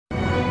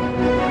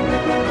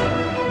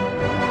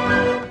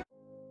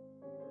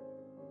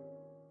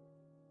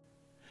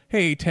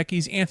Hey,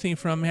 techies, Anthony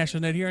from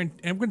HNE here, and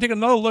we're going to take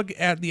another look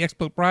at the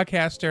XSplit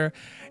Broadcaster,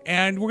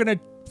 and we're going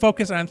to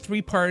focus on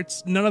three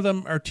parts. None of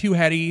them are too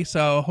heady,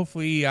 so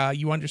hopefully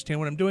you understand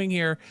what I'm doing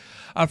here.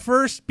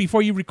 First,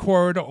 before you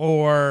record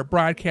or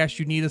broadcast,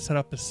 you need to set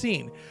up a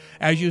scene.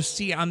 As you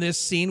see on this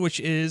scene,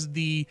 which is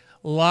the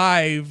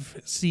live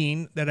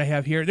scene that I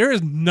have here, there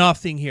is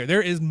nothing here.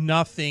 There is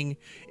nothing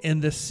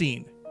in this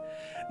scene.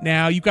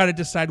 Now, you've got to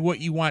decide what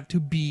you want to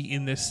be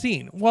in this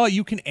scene. Well,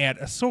 you can add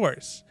a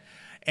source.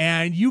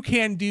 And you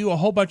can do a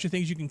whole bunch of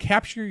things. You can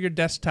capture your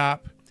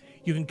desktop.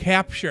 You can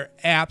capture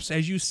apps.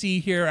 As you see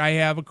here, I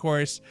have, of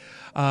course,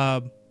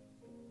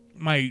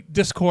 my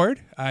Discord.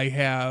 I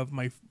have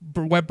my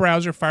web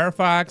browser,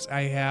 Firefox.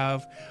 I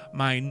have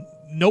my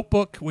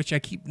notebook, which I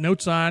keep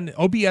notes on.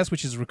 OBS,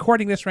 which is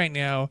recording this right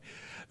now.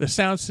 The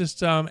sound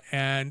system,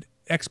 and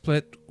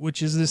XSplit,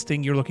 which is this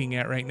thing you're looking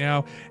at right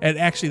now. And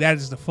actually, that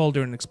is the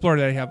folder in Explorer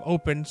that I have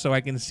open so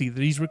I can see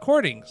these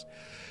recordings.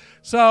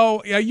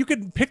 So you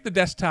can pick the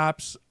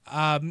desktops,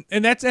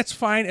 and that's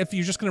fine if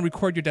you're just going to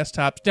record your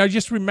desktops. Now,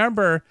 just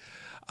remember,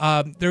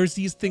 there's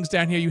these things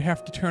down here you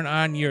have to turn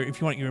on.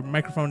 If you want your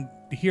microphone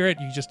to hear it,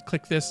 you just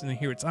click this and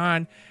here it's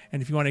on.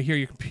 And if you want to hear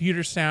your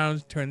computer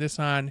sound, turn this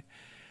on.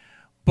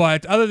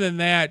 But other than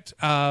that,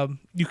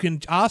 you can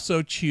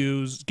also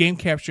choose game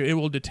capture. It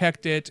will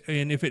detect it,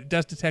 and if it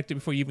does detect it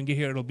before you even get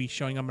here, it'll be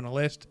showing up on a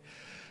list.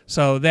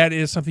 So that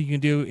is something you can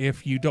do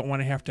if you don't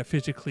want to have to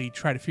physically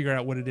try to figure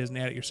out what it is and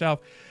add it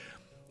yourself.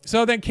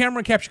 So then camera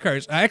and capture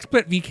cards.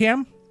 XSplit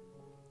VCam.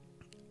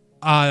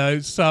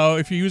 So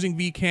if you're using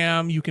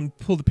VCam, you can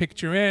pull the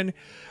picture in.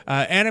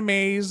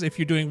 Animes, if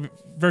you're doing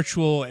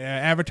virtual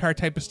avatar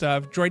type of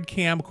stuff. Droid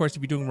cam, of course,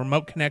 if you're doing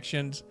remote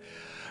connections.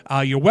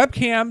 Your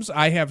webcams,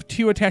 I have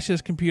two attached to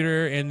this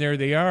computer, and there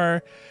they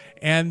are.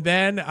 And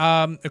then,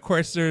 of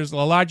course, there's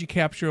Logic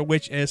Capture,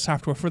 which is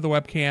software for the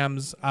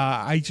webcams.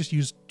 I just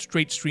use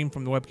straight stream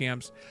from the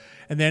webcams.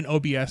 And then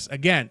OBS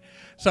again.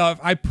 So if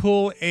I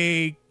pull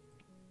a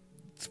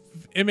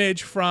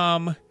image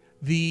from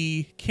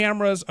the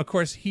cameras, of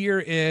course, here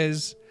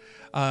is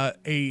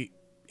a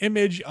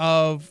image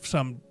of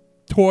some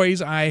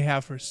toys I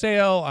have for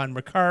sale on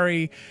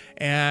Mercari,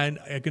 and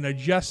I can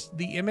adjust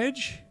the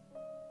image.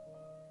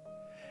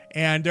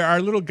 And there are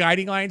little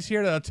guiding lines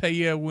here that'll tell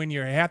you when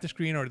you're half the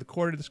screen or the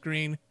quarter of the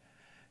screen.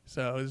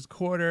 So this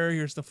quarter,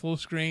 here's the full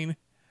screen.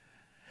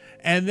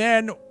 And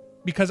then,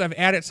 because I've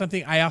added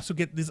something, I also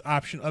get this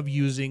option of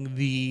using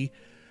the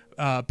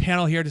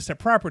panel here to set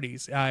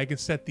properties. I can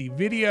set the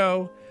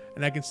video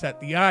and I can set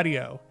the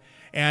audio.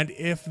 And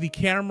if the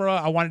camera,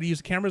 I wanted to use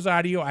the camera's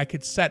audio, I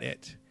could set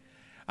it.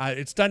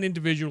 It's done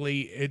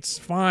individually. It's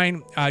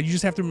fine. You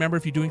just have to remember,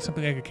 if you're doing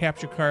something like a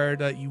capture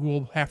card, you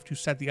will have to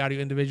set the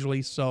audio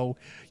individually so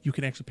you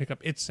can actually pick up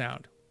its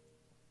sound.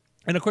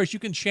 And of course, you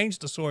can change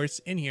the source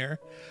in here.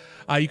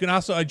 You can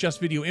also adjust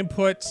video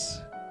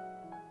inputs.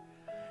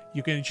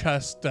 You can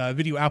adjust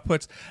video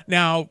outputs.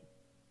 Now,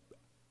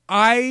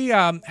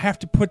 I have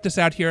to put this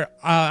out here.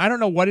 I don't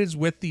know what is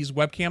with these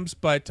webcams,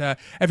 but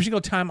every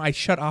single time I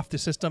shut off the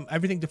system,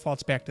 everything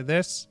defaults back to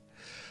this.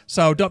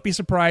 So don't be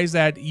surprised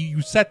that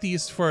you set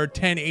these for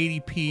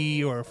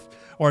 1080p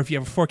or if you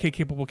have a 4K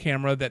capable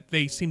camera, that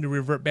they seem to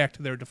revert back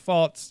to their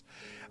defaults.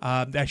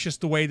 That's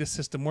just the way the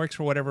system works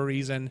for whatever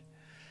reason.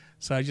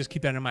 So I just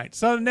keep that in mind.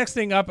 So the next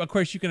thing up, of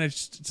course, you can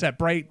set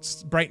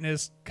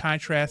brightness,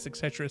 contrast,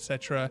 etc.,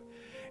 etc.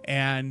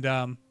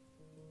 And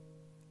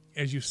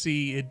as you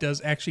see, it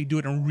does actually do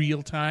it in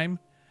real time.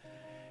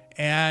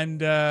 And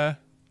then,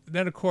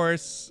 of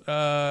course,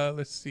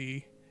 let's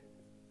see.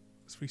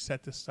 Let's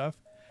reset this stuff.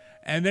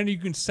 And then you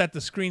can set the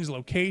screen's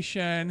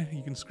location.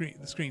 You can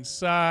the screen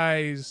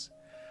size.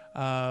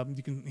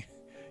 You can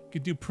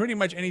do pretty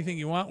much anything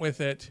you want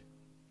with it.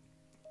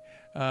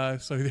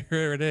 So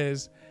there it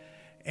is.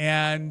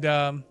 And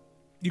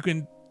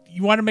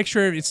you want to make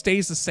sure it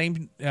stays the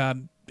same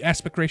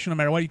aspect ratio no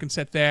matter what. You can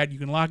set that. You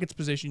can lock its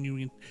position. You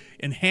can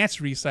enhance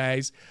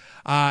resize.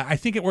 I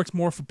think it works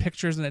more for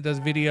pictures than it does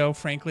video,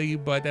 frankly,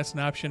 but that's an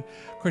option.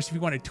 Of course, if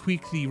you want to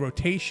tweak the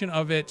rotation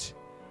of it,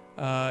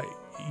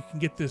 you can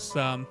get this.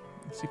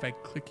 Let's see if I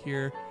click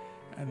here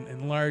and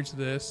enlarge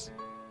this.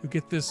 You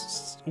get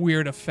this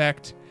weird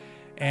effect.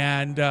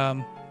 And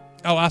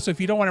also, if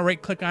you don't want to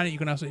right click on it, you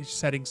can also use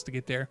settings to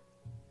get there.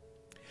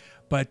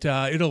 But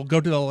it'll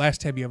go to the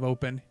last tab you have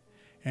open,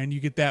 and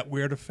you get that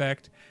weird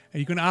effect. And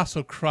you can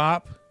also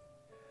crop.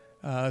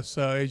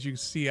 So as you can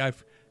see,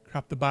 I've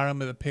cropped the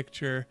bottom of the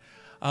picture.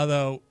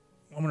 Although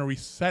I'm going to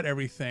reset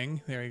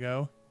everything. There you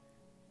go.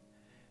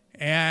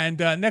 And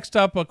next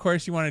up, of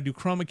course, you want to do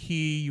chroma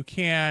key. You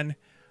can.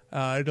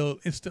 It'll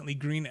instantly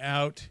green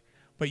out,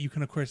 but you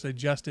can, of course,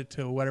 adjust it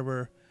to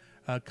whatever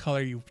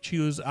color you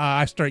choose.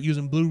 I started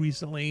using blue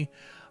recently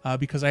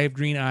because I have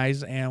green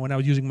eyes, and when I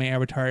was using my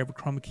avatar, I would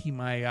chroma key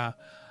my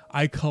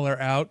eye color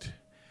out.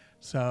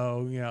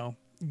 So, you know,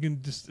 you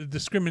can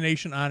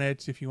discrimination on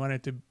it if you want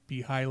it to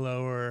be high,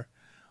 low, or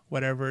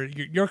whatever.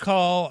 Your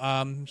call.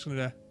 I'm just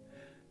going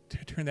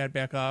to turn that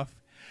back off.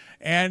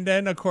 And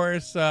then, of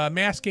course,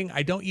 masking.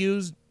 I don't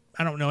use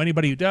I don't know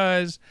anybody who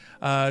does.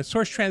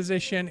 Source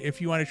transition,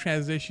 if you want to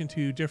transition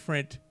to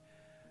different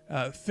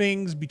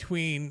things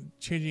between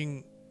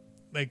changing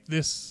like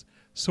this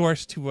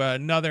source to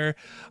another.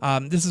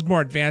 This is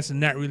more advanced and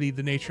not really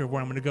the nature of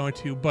what I'm going to go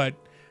into, but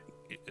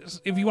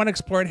if you want to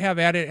explore it, have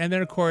at it. And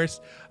then, of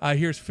course,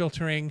 here's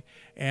filtering.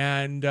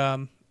 And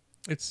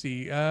let's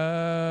see.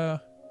 There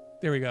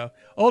we go.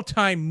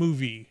 Old-time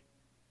movie.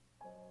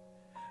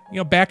 You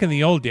know, back in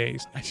the old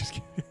days. I just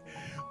kidding.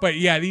 But,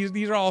 yeah,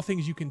 these are all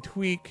things you can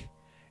tweak.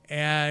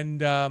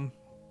 And I'm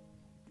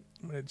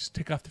going to just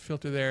take off the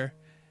filter there.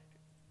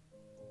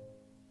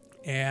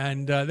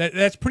 And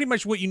that's pretty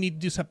much what you need to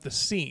do to set up the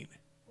scene.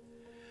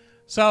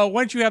 So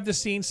once you have the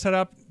scene set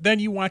up, then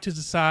you want to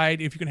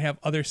decide if you're going to have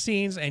other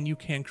scenes, and you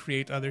can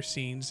create other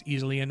scenes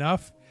easily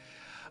enough.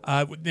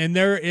 And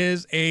there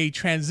is a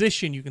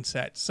transition you can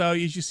set. So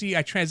as you see,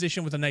 I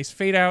transition with a nice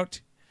fade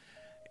out.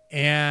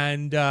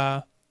 And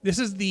this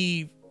is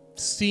the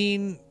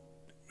scene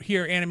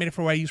here animated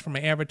for what I use for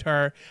my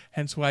avatar,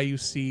 hence why you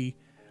see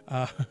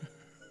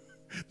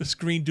the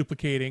screen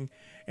duplicating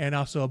and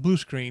also a blue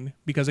screen,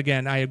 because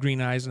again, I have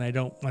green eyes and I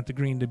don't want the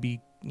green to be,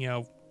 you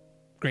know,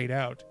 grayed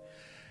out.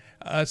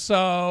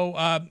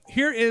 So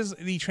here is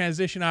the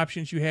transition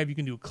options you have. You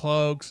can do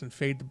cloaks and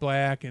fade to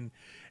black and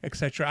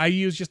etc. I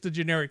use just the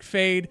generic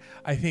fade.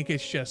 I think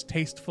it's just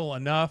tasteful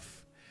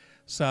enough.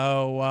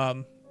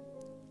 So,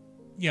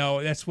 you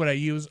know, that's what I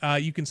use.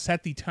 You can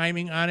set the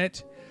timing on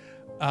it.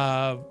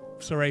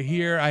 So right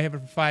here, I have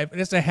it for 5.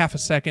 That's a half a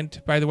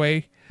second, by the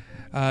way.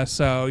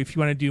 So if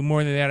you want to do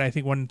more than that, I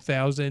think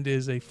 1,000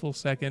 is a full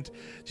second.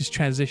 Just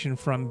transition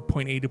from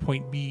point A to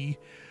point B.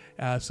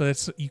 So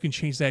that's, you can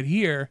change that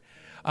here.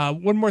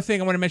 One more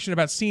thing I want to mention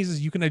about scenes is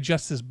you can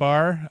adjust this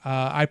bar.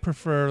 I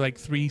prefer like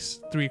three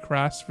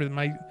across for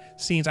my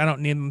scenes. I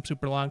don't name them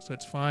super long, so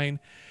it's fine.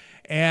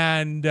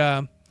 And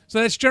so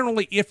that's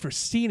generally it for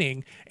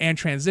scening and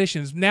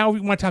transitions. Now we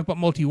want to talk about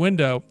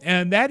multi-window,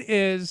 and that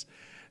is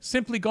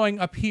simply going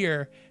up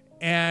here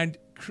and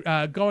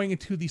going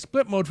into the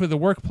split mode for the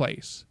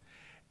workplace.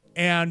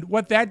 And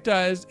what that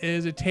does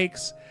is it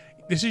takes,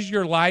 this is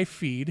your live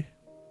feed,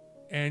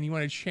 and you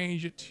want to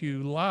change it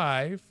to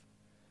live.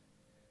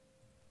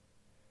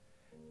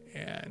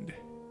 And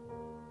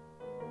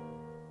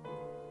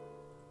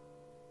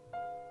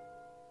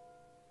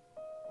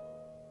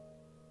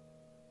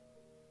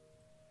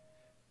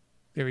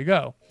there we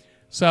go.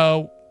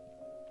 So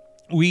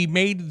we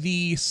made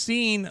the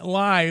scene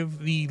live,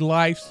 the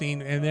live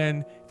scene, and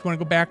then if you want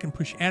to go back and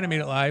push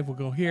animate it live, we'll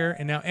go here,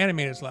 and now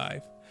animate is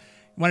live.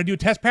 You want to do a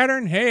test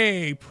pattern?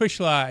 Hey, push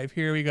live.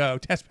 Here we go.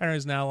 Test pattern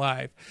is now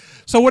live.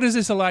 So what does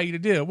this allow you to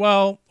do?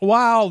 Well,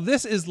 while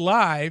this is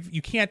live,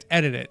 you can't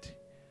edit it.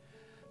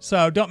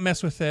 So don't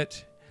mess with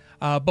it.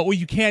 But what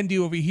you can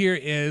do over here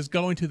is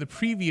go into the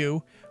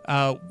preview,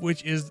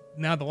 which is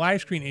now the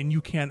live screen, and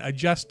you can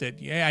adjust it.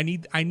 Yeah,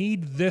 I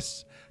need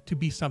this to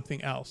be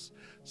something else.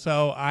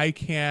 So I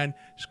can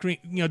screen,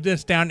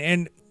 this down.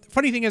 And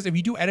funny thing is, if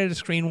you do edit a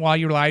screen while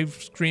you're live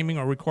streaming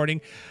or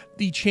recording,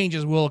 the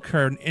changes will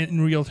occur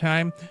in real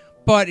time.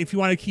 But if you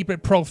want to keep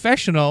it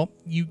professional,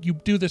 you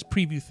do this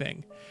preview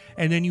thing.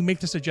 And then you make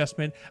this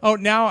adjustment. Oh,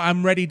 now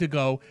I'm ready to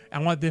go. I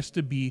want this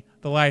to be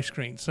the live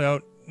screen.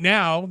 So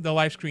now the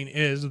live screen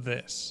is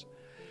this.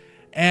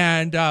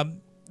 And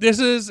this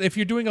is, if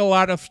you're doing a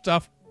lot of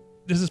stuff,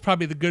 this is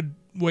probably the good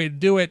way to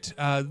do it.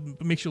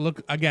 It makes you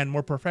look, again,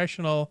 more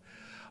professional.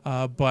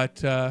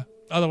 But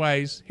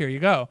otherwise, here you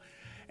go.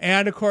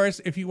 And of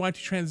course, if you want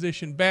to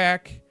transition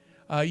back,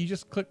 you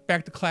just click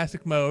back to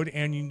classic mode,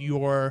 and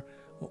your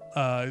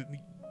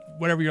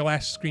whatever your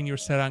last screen you were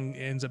set on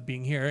ends up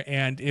being here.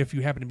 And if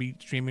you happen to be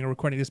streaming or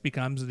recording, this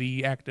becomes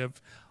the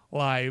active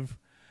live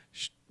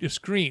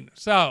screen.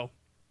 So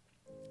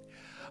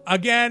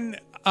again,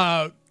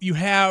 you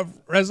have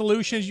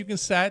resolutions you can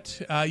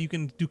set. You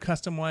can do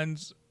custom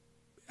ones.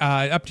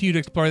 Up to you to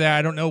explore that.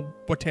 I don't know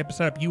what type of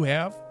setup you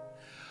have.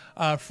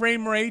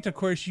 Frame rate, of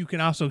course, you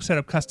can also set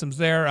up customs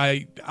there.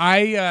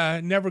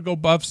 I never go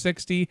above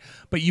 60,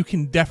 but you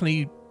can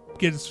definitely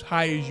get as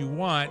high as you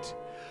want.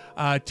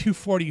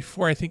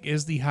 244, I think,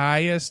 is the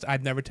highest.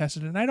 I've never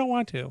tested it, and I don't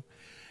want to.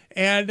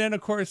 And then,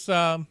 of course,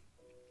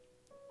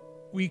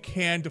 we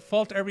can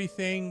default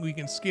everything. We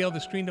can scale the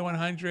screen to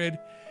 100,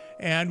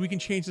 and we can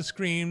change the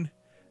screen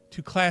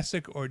to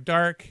classic or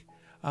dark.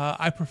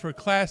 I prefer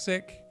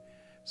classic,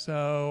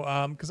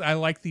 so because I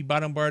like the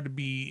bottom bar to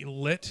be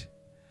lit.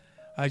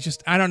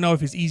 I don't know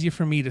if it's easier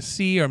for me to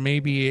see, or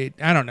maybe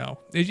I don't know.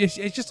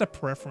 It's just a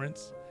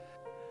preference.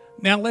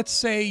 Now, let's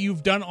say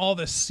you've done all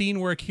the scene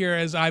work here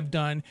as I've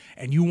done,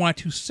 and you want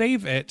to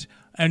save it,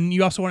 and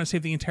you also want to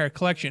save the entire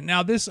collection.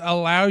 Now, this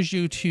allows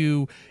you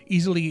to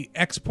easily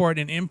export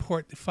and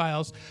import the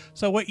files.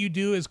 So what you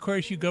do is, of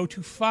course, you go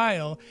to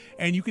File,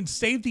 and you can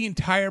save the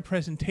entire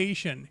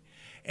presentation.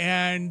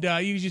 And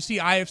you see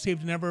I have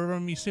saved a number of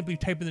them. You simply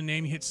type in the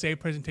name, you hit Save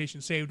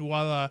Presentation Saved,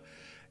 voila.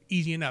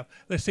 easy enough.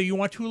 Let's say you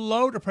want to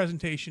load a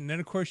presentation. Then,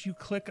 of course, you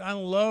click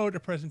on load a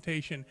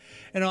presentation.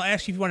 And it'll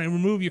ask you if you want to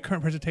remove your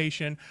current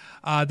presentation.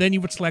 Then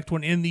you would select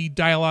one in the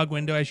dialog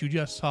window, as you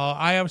just saw.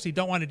 I obviously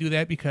don't want to do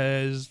that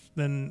because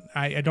then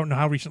I don't know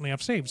how recently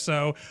I've saved.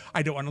 So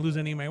I don't want to lose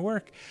any of my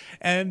work.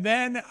 And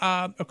then,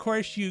 of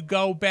course, you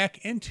go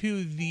back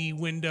into the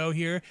window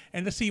here.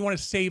 And let's say you want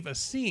to save a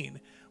scene.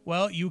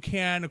 Well, you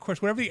can, of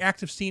course, whatever the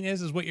active scene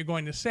is what you're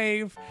going to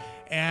save.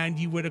 And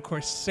you would, of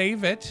course,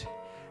 save it.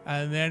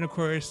 And then, of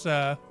course,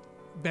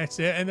 that's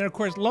it. And then, of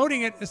course,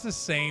 loading it is the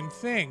same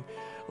thing.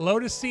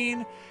 Load a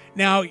scene.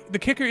 Now, the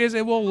kicker is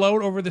it will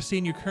load over the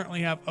scene you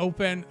currently have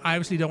open. I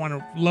obviously don't want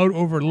to load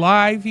over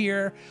live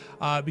here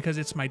because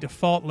it's my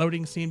default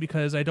loading scene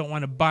because I don't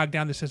want to bog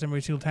down the system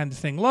every single time the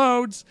thing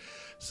loads.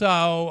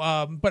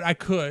 So, but I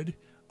could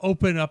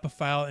open up a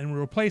file and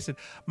replace it.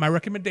 My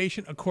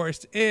recommendation, of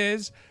course,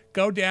 is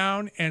go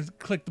down and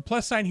click the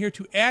plus sign here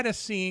to add a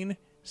scene,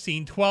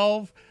 scene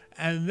 12.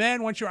 And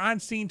then once you're on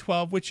scene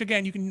 12, which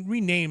again, you can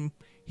rename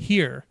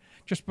here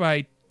just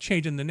by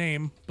changing the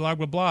name, blog,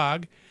 blah,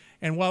 blog,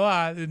 and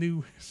voila, the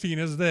new scene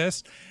is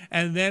this.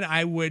 And then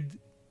I would,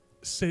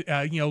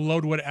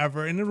 load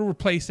whatever, and it'll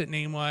replace it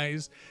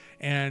name-wise,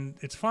 and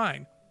it's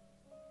fine.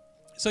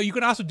 So you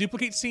can also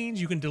duplicate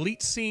scenes. You can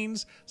delete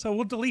scenes. So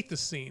we'll delete the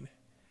scene,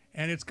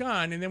 and it's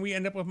gone. And then we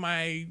end up with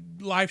my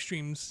live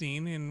stream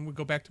scene, and we'll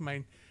go back to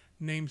my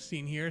name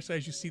scene here. So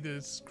as you see,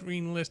 the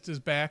screen list is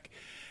back.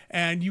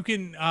 And you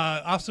can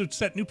also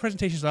set new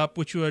presentations up,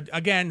 which would,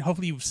 again,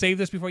 hopefully you save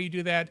this before you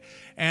do that,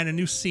 and a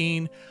new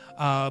scene.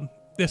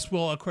 This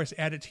will, of course,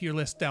 add it to your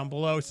list down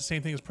below. It's the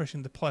same thing as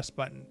pushing the plus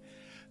button.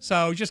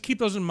 So just keep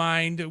those in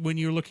mind when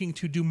you're looking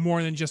to do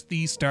more than just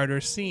the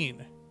starter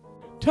scene.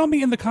 Tell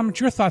me in the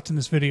comments your thoughts on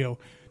this video.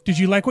 Did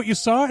you like what you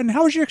saw, and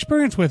how was your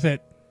experience with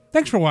it?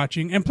 Thanks for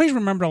watching, and please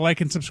remember to like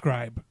and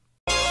subscribe.